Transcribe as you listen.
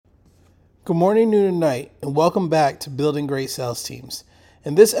Good morning, noon, and night, and welcome back to Building Great Sales Teams.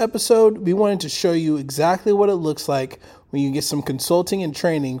 In this episode, we wanted to show you exactly what it looks like when you get some consulting and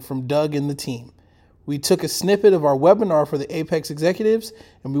training from Doug and the team. We took a snippet of our webinar for the Apex executives,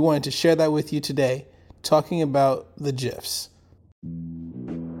 and we wanted to share that with you today, talking about the JIFS.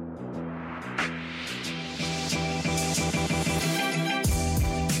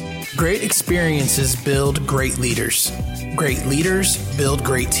 Great experiences build great leaders. Great leaders build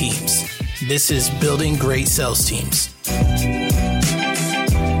great teams. This is Building Great Sales Teams.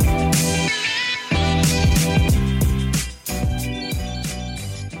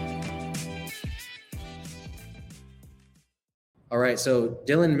 All right, so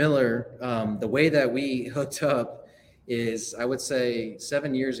Dylan Miller, the way that we hooked up is, I would say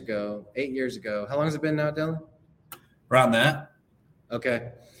 8 years ago. How long has it been now, Dylan? Around that.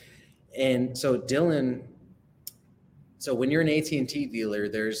 Okay. And so Dylan, so when you're an AT&T dealer,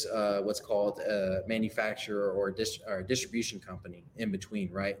 there's what's called a manufacturer or a distribution company in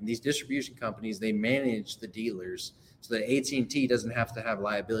between, right? And these distribution companies, they manage the dealers so that AT&T doesn't have to have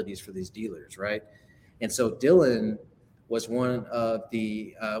liabilities for these dealers, right? And so Dylan was one of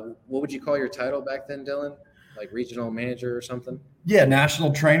the, what would you call your title back then, Dylan? Like regional manager or something? Yeah,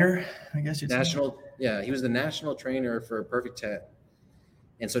 national trainer, I guess you'd say. Yeah, he was the national trainer for Perfect 10.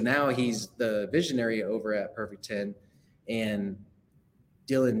 And so now he's the visionary over at Perfect 10. And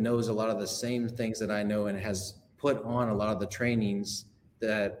Dylan knows a lot of the same things that I know and has put on a lot of the trainings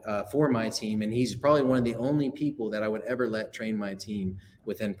that for my team. And he's probably one of the only people that I would ever let train my team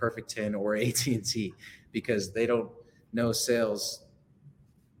within Perfect 10 or AT&T, because they don't know sales.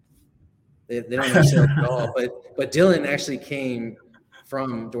 They don't know sales at all. But Dylan actually came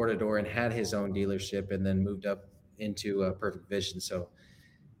from door to door and had his own dealership and then moved up into Perfect Vision. So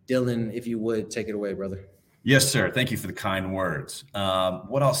Dylan, if you would, take it away, brother. Yes, sir. Thank you for the kind words.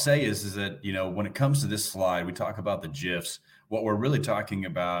 What I'll say is that, when it comes to this slide, we talk about the JIFS. What we're really talking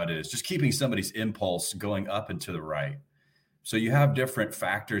about is just keeping somebody's impulse going up and to the right. So you have different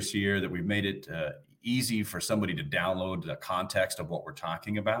factors here that we've made it easy for somebody to download the context of what we're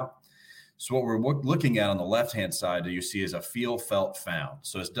talking about. So what we're looking at on the left-hand side that you see is a feel, felt, found.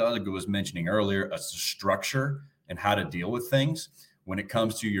 So as Doug was mentioning earlier, it's a structure and how to deal with things when it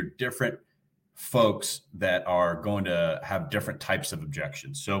comes to your different folks that are going to have different types of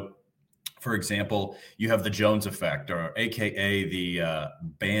objections. So for example, you have the Jones effect, or AKA the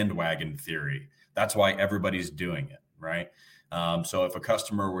bandwagon theory. That's why everybody's doing it, right? So if a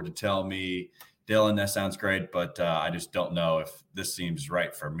customer were to tell me, Dylan, that sounds great, but I just don't know if this seems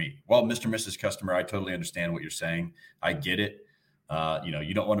right for me. Well, Mr. and Mrs. Customer, I totally understand what you're saying. I get it.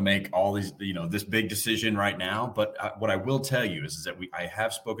 You don't want to make all these, this big decision right now. But what I will tell you is that I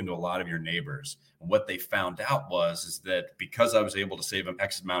have spoken to a lot of your neighbors. And what they found out is that because I was able to save them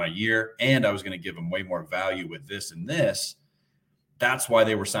X amount a year and I was going to give them way more value with this and this, that's why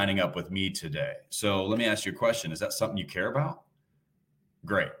they were signing up with me today. So let me ask you a question. Is that something you care about?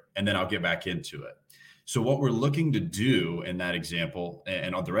 Great. And then I'll get back into it. So what we're looking to do in that example,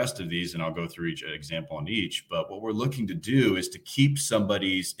 and on the rest of these, and I'll go through each example on each, but what we're looking to do is to keep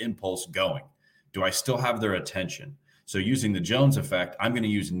somebody's impulse going. Do I still have their attention? So using the Jones effect, I'm going to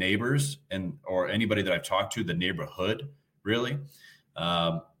use neighbors or anybody that I've talked to, the neighborhood, really,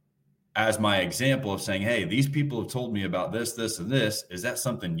 as my example of saying, hey, these people have told me about this, this, and this. Is that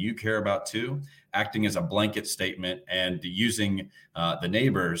something you care about too? Acting as a blanket statement and using the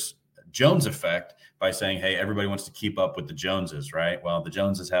neighbors Jones effect by saying, hey, everybody wants to keep up with the Joneses, right? Well, the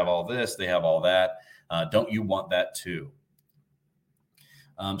Joneses have all this, they have all that. Don't you want that too?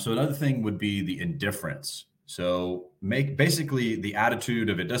 So another thing would be the indifference. So make basically the attitude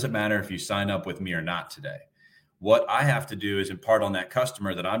of it doesn't matter if you sign up with me or not today. What I have to do is impart on that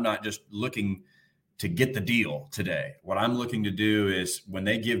customer that I'm not just looking to get the deal today. What I'm looking to do is when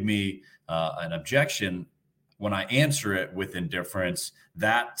they give me an objection, when I answer it with indifference,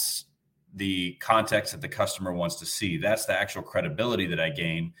 that's the context that the customer wants to see. That's the actual credibility that I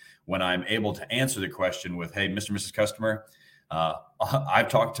gain when I'm able to answer the question with, hey, Mr. and Mrs. Customer, I've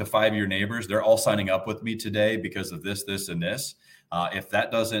talked to 5 of your neighbors. They're all signing up with me today because of this, this, and this. If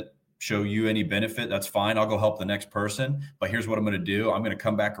that doesn't show you any benefit, that's fine. I'll go help the next person. But here's what I'm going to do. I'm going to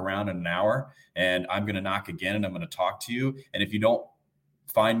come back around in an hour and I'm going to knock again and I'm going to talk to you. And if you don't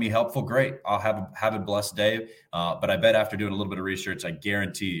find me helpful, great. I'll have a blessed day. But I bet after doing a little bit of research, I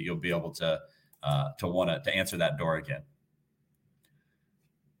guarantee you'll be able to want to answer that door again.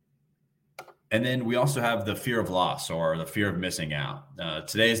 And then we also have the fear of loss or the fear of missing out.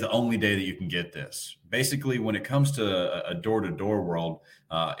 Today is the only day that you can get this. Basically, when it comes to a door-to-door world,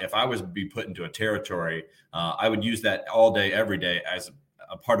 if I was to be put into a territory, I would use that all day, every day as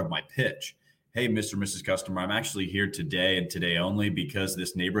a part of my pitch. Hey, Mr. and Mrs. Customer, I'm actually here today and today only because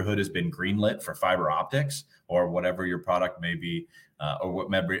this neighborhood has been greenlit for fiber optics or whatever your product may be, or what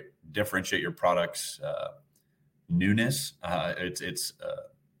may differentiate your product's newness. It's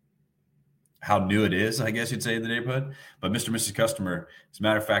how new it is, I guess you'd say, in the neighborhood. But Mr. and Mrs. Customer, as a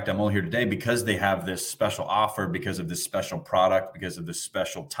matter of fact, I'm only here today because they have this special offer, because of this special product, because of this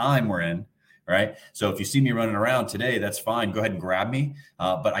special time we're in. Right. So if you see me running around today, that's fine. Go ahead and grab me.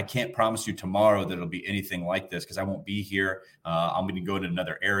 But I can't promise you tomorrow that it'll be anything like this because I won't be here. I'm going to go to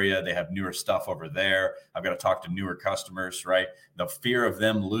another area. They have newer stuff over there. I've got to talk to newer customers. Right. The fear of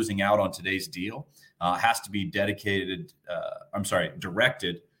them losing out on today's deal has to be directed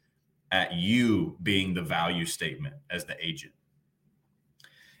at you being the value statement as the agent.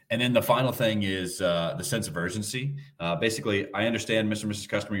 And then the final thing is the sense of urgency. Basically, I understand, Mr. and Mrs.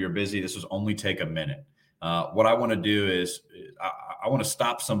 Customer, you're busy. This will only take a minute. What I want to do is I want to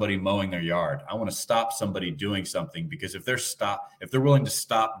stop somebody mowing their yard. I want to stop somebody doing something, because if they're willing to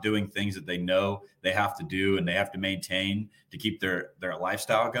stop doing things that they know they have to do and they have to maintain to keep their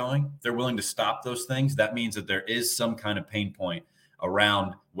lifestyle going, they're willing to stop those things. That means that there is some kind of pain point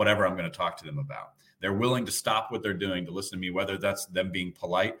around whatever I'm going to talk to them about. They're willing to stop what they're doing to listen to me, whether that's them being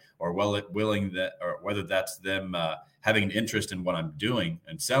polite or whether that's them having an interest in what I'm doing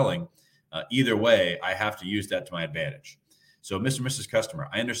and selling. Either way, I have to use that to my advantage. So, Mr. and Mrs. Customer,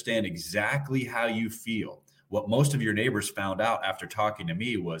 I understand exactly how you feel. What most of your neighbors found out after talking to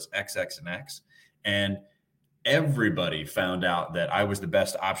me was X, X, and X. And everybody found out that I was the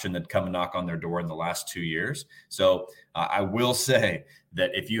best option that come and knock on their door in the last 2 years. So I will say that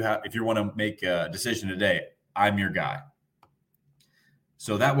if you want to make a decision today, I'm your guy.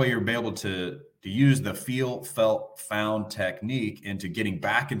 So that way you're able to use the feel, felt, found technique into getting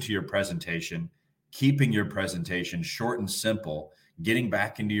back into your presentation, keeping your presentation short and simple, getting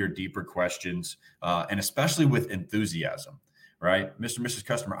back into your deeper questions, and especially with enthusiasm. Right? Mr. and Mrs.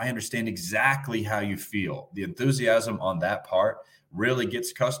 Customer, I understand exactly how you feel. The enthusiasm on that part really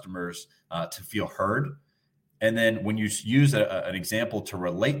gets customers to feel heard. And then when you use an example to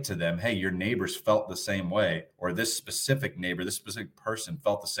relate to them, hey, your neighbors felt the same way, or this specific neighbor, this specific person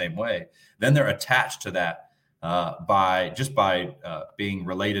felt the same way, then they're attached to that by being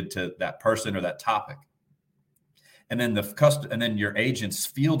related to that person or that topic. And then your agent's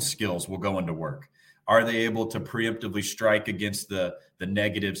field skills will go into work. Are they able to preemptively strike against the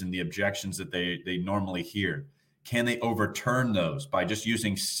negatives and the objections that they normally hear? Can they overturn those by just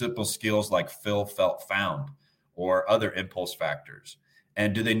using simple skills like feel, felt, found, or other impulse factors?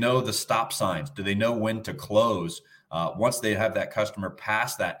 And do they know the stop signs? Do they know when to close once they have that customer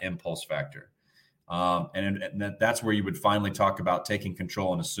pass that impulse factor? And that's where you would finally talk about taking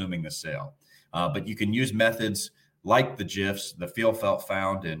control and assuming the sale. But you can use methods like the JIFS, the feel, felt,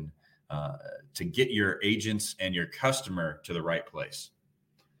 found, and to get your agents and your customer to the right place.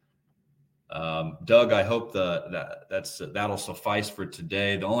 Doug, I hope that'll suffice for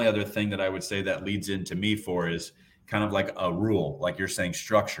today. The only other thing that I would say that leads into me for is kind of like a rule, like you're saying,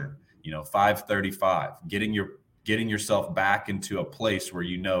 structure, 535, getting yourself back into a place where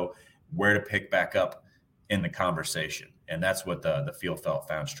you know where to pick back up in the conversation. And that's what the feel, felt,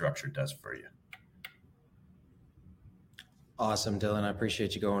 found structure does for you. Awesome, Dylan. I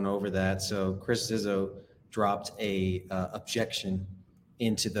appreciate you going over that. So Chris Zizzo dropped a objection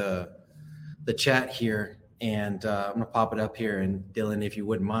into the chat here, and I'm gonna pop it up here. And Dylan, if you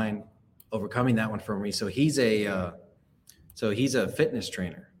wouldn't mind overcoming that one for me. So he's a fitness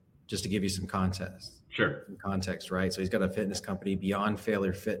trainer, just to give you some context. Sure. Some context, right? So he's got a fitness company, Beyond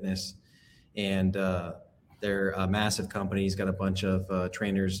Failure Fitness, and they're a massive company. He's got a bunch of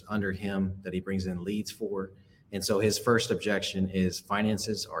trainers under him that he brings in leads for. And so his first objection is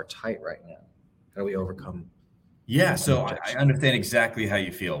finances are tight right now. How do we overcome? Yeah, so I understand exactly how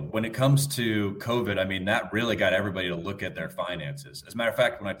you feel. When it comes to COVID, I mean, that really got everybody to look at their finances. As a matter of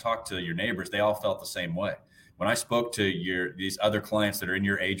fact, when I talked to your neighbors, they all felt the same way. When I spoke to these other clients that are in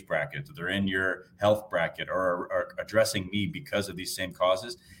your age bracket, that they're in your health bracket, or are addressing me because of these same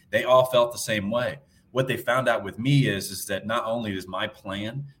causes, they all felt the same way. What they found out with me is that not only does my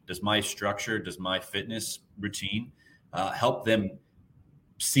plan, does my structure, does my fitness routine help them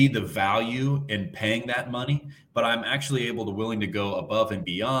see the value in paying that money, but I'm actually willing to go above and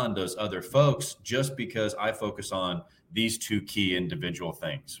beyond those other folks just because I focus on these two key individual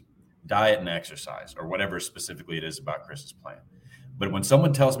things, diet and exercise, or whatever specifically it is about Chris's plan. But when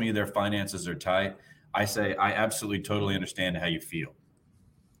someone tells me their finances are tight, I say, I absolutely totally understand how you feel.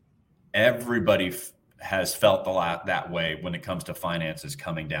 Everybody has felt that way when it comes to finances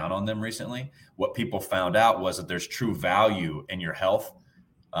coming down on them recently. What people found out was that there's true value in your health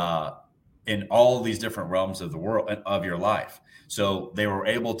in all these different realms of the world of your life. So they were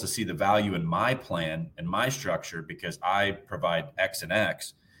able to see the value in my plan and my structure because I provide X and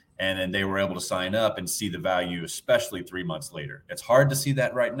X. And then they were able to sign up and see the value, especially 3 months later. It's hard to see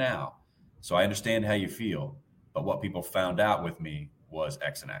that right now. So I understand how you feel. But what people found out with me was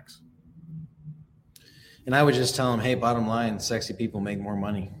X and X. And I would just tell them, hey, bottom line, sexy people make more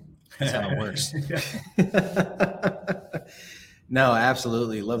money. That's how it works. No,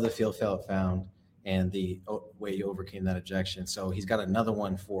 absolutely. Love the feel, felt, found, and the way you overcame that objection. So he's got another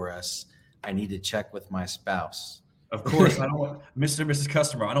one for us. I need to check with my spouse. Of course, I don't want Mr. and Mrs.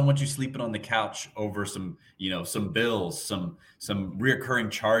 Customer. I don't want you sleeping on the couch over some bills, some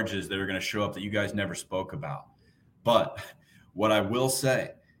reoccurring charges that are going to show up that you guys never spoke about. But what I will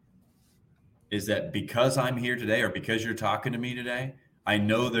say is that because I'm here today, or because you're talking to me today, I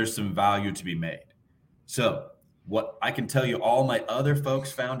know there's some value to be made. So what I can tell you, all my other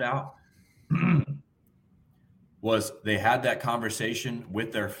folks found out was they had that conversation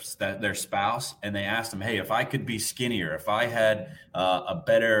with their spouse, and they asked them, hey, if I could be skinnier, if I had a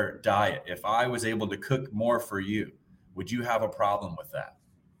better diet, if I was able to cook more for you, would you have a problem with that?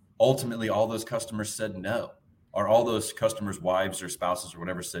 Ultimately, all those customers said no, or all those customers' wives or spouses or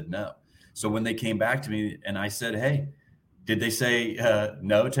whatever said no. So when they came back to me and I said, hey, did they say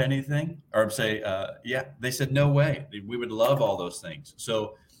no to anything? Or say, yeah, they said, no way. We would love all those things.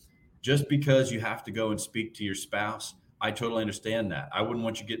 So just because you have to go and speak to your spouse, I totally understand that. I wouldn't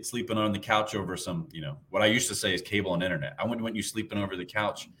want you sleeping on the couch over some, what I used to say is cable and internet. I wouldn't want you sleeping over the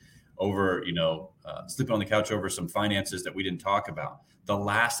couch over, sleeping on the couch over some finances that we didn't talk about. The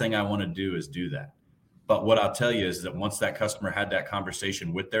last thing I want to do is do that. But what I'll tell you is that once that customer had that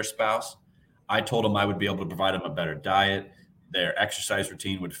conversation with their spouse, I told them I would be able to provide them a better diet. Their exercise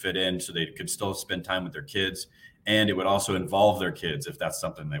routine would fit in so they could still spend time with their kids. And it would also involve their kids if that's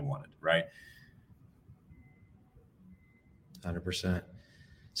something they wanted, right? 100%.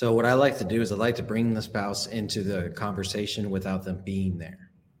 So what I like to do is I like to bring the spouse into the conversation without them being there,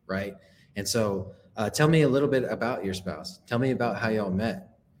 right? And so tell me a little bit about your spouse. Tell me about how y'all met.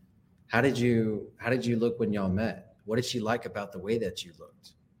 How did you look when y'all met? What did she like about the way that you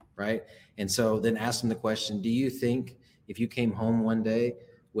looked, right? And so then ask them the question, do you think if you came home one day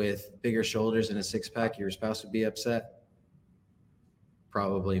with bigger shoulders and a six-pack, your spouse would be upset?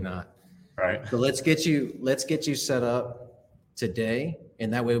 Probably not. Right. So let's get you set up today,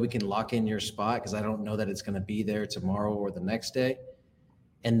 and that way we can lock in your spot, because I don't know that it's going to be there tomorrow or the next day.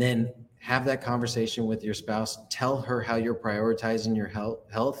 And then have that conversation with your spouse. Tell her how you're prioritizing your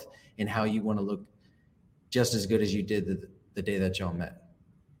health and how you want to look just as good as you did the day that y'all met.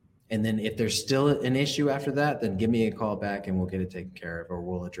 And then if there's still an issue after that, then give me a call back and we'll get it taken care of, or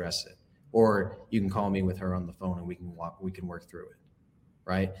we'll address it. Or you can call me with her on the phone and we can work through it.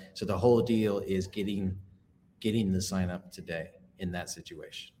 Right? So the whole deal is getting the sign up today in that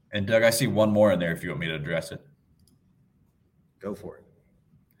situation. And Doug, I see one more in there if you want me to address it. Go for it.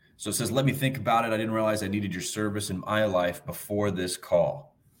 So it says, let me think about it. I didn't realize I needed your service in my life before this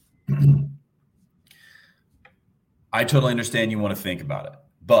call. I totally understand you want to think about it.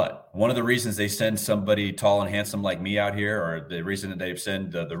 But one of the reasons they send somebody tall and handsome like me out here, or the reason that they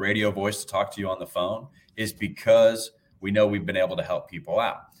send the radio voice to talk to you on the phone, is because we know we've been able to help people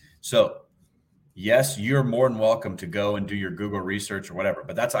out. So yes, you're more than welcome to go and do your Google research or whatever,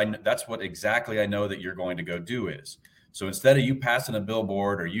 but that's what exactly I know that you're going to go do is. So instead of you passing a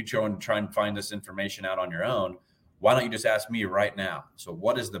billboard or you try and find this information out on your own, why don't you just ask me right now? So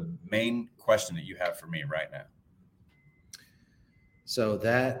what is the main question that you have for me right now? So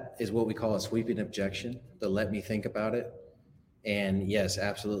that is what we call a sweeping objection, the let me think about it. And yes,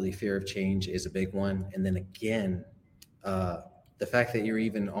 absolutely, fear of change is a big one. And then again, the fact that you're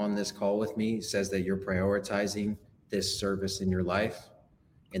even on this call with me says that you're prioritizing this service in your life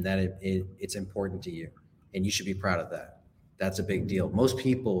and that it's important to you. And you should be proud of that. That's a big deal. Most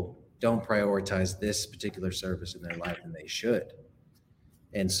people don't prioritize this particular service in their life, and they should.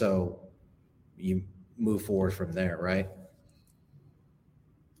 And so you move forward from there, right?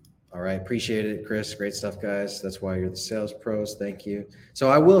 All right. Appreciate it, Chris. Great stuff, guys. That's why you're the sales pros. Thank you. So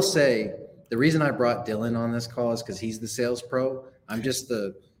I will say the reason I brought Dylan on this call is because he's the sales pro. I'm just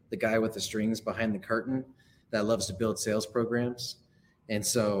the guy with the strings behind the curtain that loves to build sales programs. And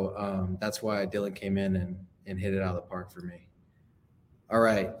so that's why Dylan came in and hit it out of the park for me. All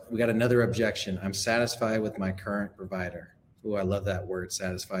right. We got another objection. I'm satisfied with my current provider. Oh, I love that word,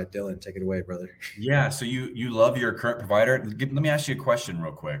 satisfied. Dylan, take it away, brother. Yeah. So you love your current provider. Let me ask you a question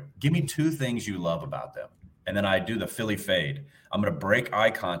real quick. Give me 2 things you love about them. And then I do the Philly fade. I'm going to break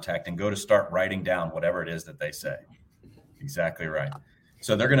eye contact and go to start writing down whatever it is that they say. Exactly right.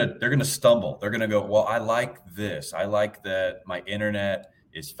 So they're gonna stumble. They're gonna go, well, I like this. I like that my internet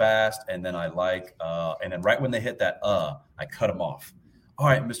is fast, and then I like, and then right when they hit that, I cut them off. All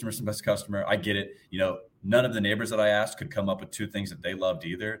right, Mr. Best Customer, I get it. None of the neighbors that I asked could come up with 2 things that they loved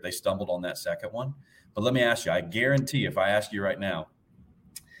either. They stumbled on that second one. But let me ask you, I guarantee if I ask you right now,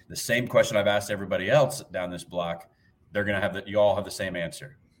 the same question I've asked everybody else down this block, they're gonna have you all have the same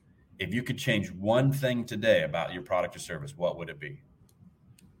answer. If you could change one thing today about your product or service, what would it be?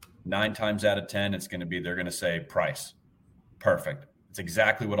 9 times out of 10, it's going to be, they're going to say price. Perfect. It's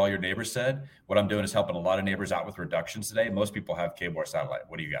exactly what all your neighbors said. What I'm doing is helping a lot of neighbors out with reductions today. Most people have cable or satellite.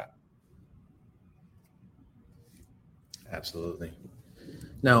 What do you got? Absolutely.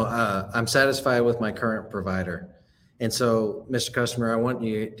 No, I'm satisfied with my current provider. And so, Mr. Customer, I want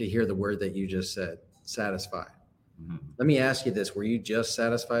you to hear the word that you just said, satisfied. Mm-hmm. Let me ask you this. Were you just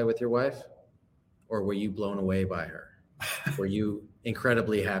satisfied with your wife, or were you blown away by her? Were you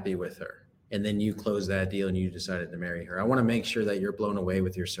incredibly happy with her, and then you closed that deal and you decided to marry her? I want to make sure that you're blown away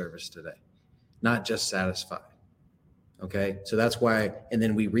with your service today, not just satisfied. Okay. So that's why, and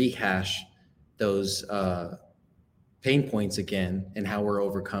then we rehash those pain points again and how we're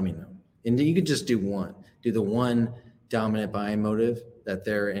overcoming them. And you could just do the one dominant buying motive that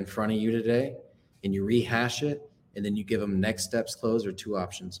they're in front of you today, and you rehash it, and then you give them next steps close or 2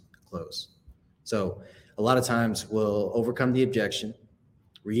 options close. So a lot of times we'll overcome the objection,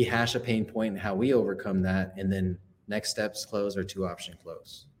 rehash a pain point and how we overcome that, and then next steps close or 2 option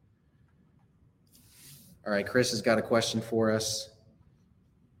close. All right, Chris has got a question for us.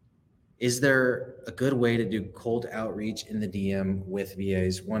 Is there a good way to do cold outreach in the DM with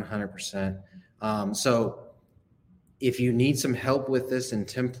VAs? 100%. So if you need some help with this and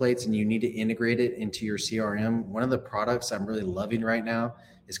templates and you need to integrate it into your CRM, one of the products I'm really loving right now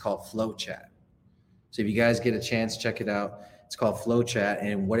is called FlowChat. So if you guys get a chance, check it out. It's called FlowChat,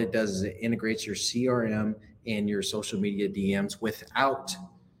 and what it does is it integrates your CRM and your social media DMs without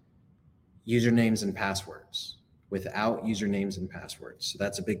usernames and passwords. So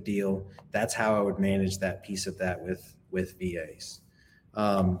that's a big deal. That's how I would manage that piece of that with VAs.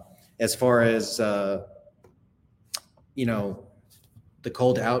 As far as the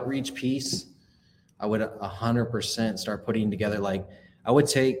cold outreach piece, I would 100% start putting together, I would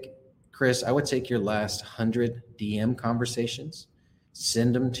take your last 100 DM conversations,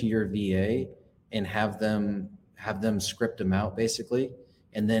 send them to your VA, and have them script them out basically,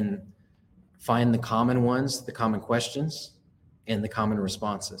 and then find the common ones, the common questions, and the common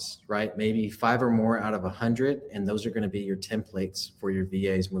responses, right? Maybe 5 or more out of 100, and those are going to be your templates for your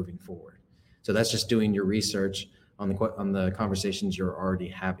VAs moving forward. So that's just doing your research on the conversations you're already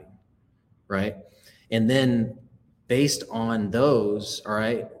having, right? And then based on those, all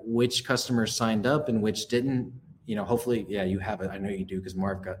right, which customers signed up and which didn't, hopefully, yeah, you have it. I know you do because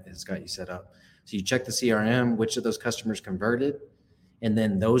Marv has got you set up. So you check the CRM, which of those customers converted, and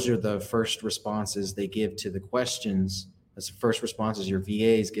then those are the first responses they give to the questions. That's the first responses your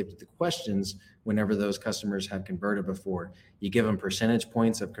VAs give to the questions whenever those customers had converted before. You give them percentage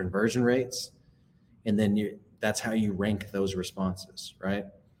points of conversion rates, and then that's how you rank those responses, right?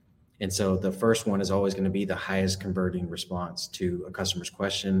 And so the first one is always going to be the highest converting response to a customer's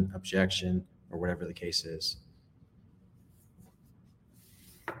question, objection, or whatever the case is.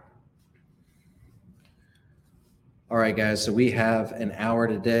 All right, guys, so we have an hour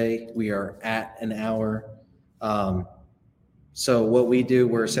today. We are at an hour. So what we do,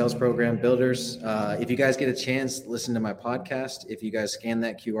 we're sales program builders. If you guys get a chance, listen to my podcast. If you guys scan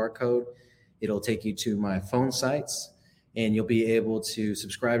that QR code, it'll take you to my phone sites, and you'll be able to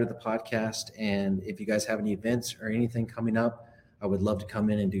subscribe to the podcast. And if you guys have any events or anything coming up, I would love to come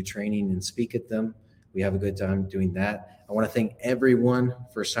in and do training and speak at them. We have a good time doing that. I want to thank everyone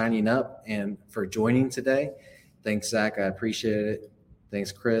for signing up and for joining today. Thanks, Zach. I appreciate it.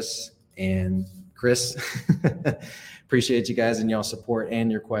 Thanks, Chris. And Chris, appreciate you guys and y'all support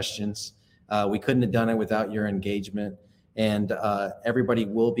and your questions. We couldn't have done it without your engagement. And everybody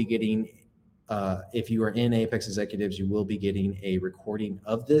will be getting, if you are in Apex Executives, you will be getting a recording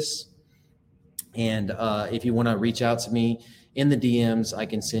of this. And if you want to reach out to me in the DMs, I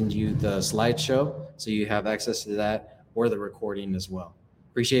can send you the slideshow so you have access to that, or the recording as well.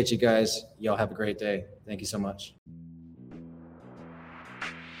 Appreciate you guys. Y'all have a great day. Thank you so much.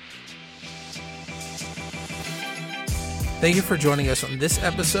 Thank you for joining us on this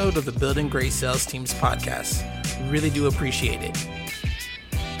episode of the Building Great Sales Teams podcast. We really do appreciate it.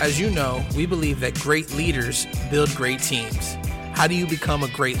 As you know, we believe that great leaders build great teams. How do you become a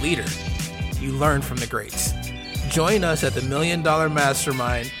great leader? You learn from the greats. Join us at the $1 Million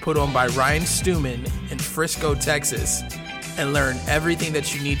Mastermind put on by Ryan Stewman in Frisco, Texas, and learn everything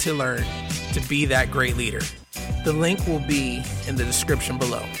that you need to learn to be that great leader. The link will be in the description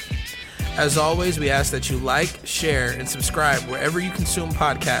below. As always, we ask that you like, share, and subscribe wherever you consume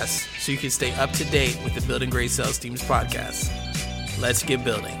podcasts so you can stay up to date with the Building Great Sales Teams podcast. Let's get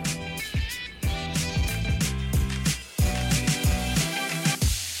building.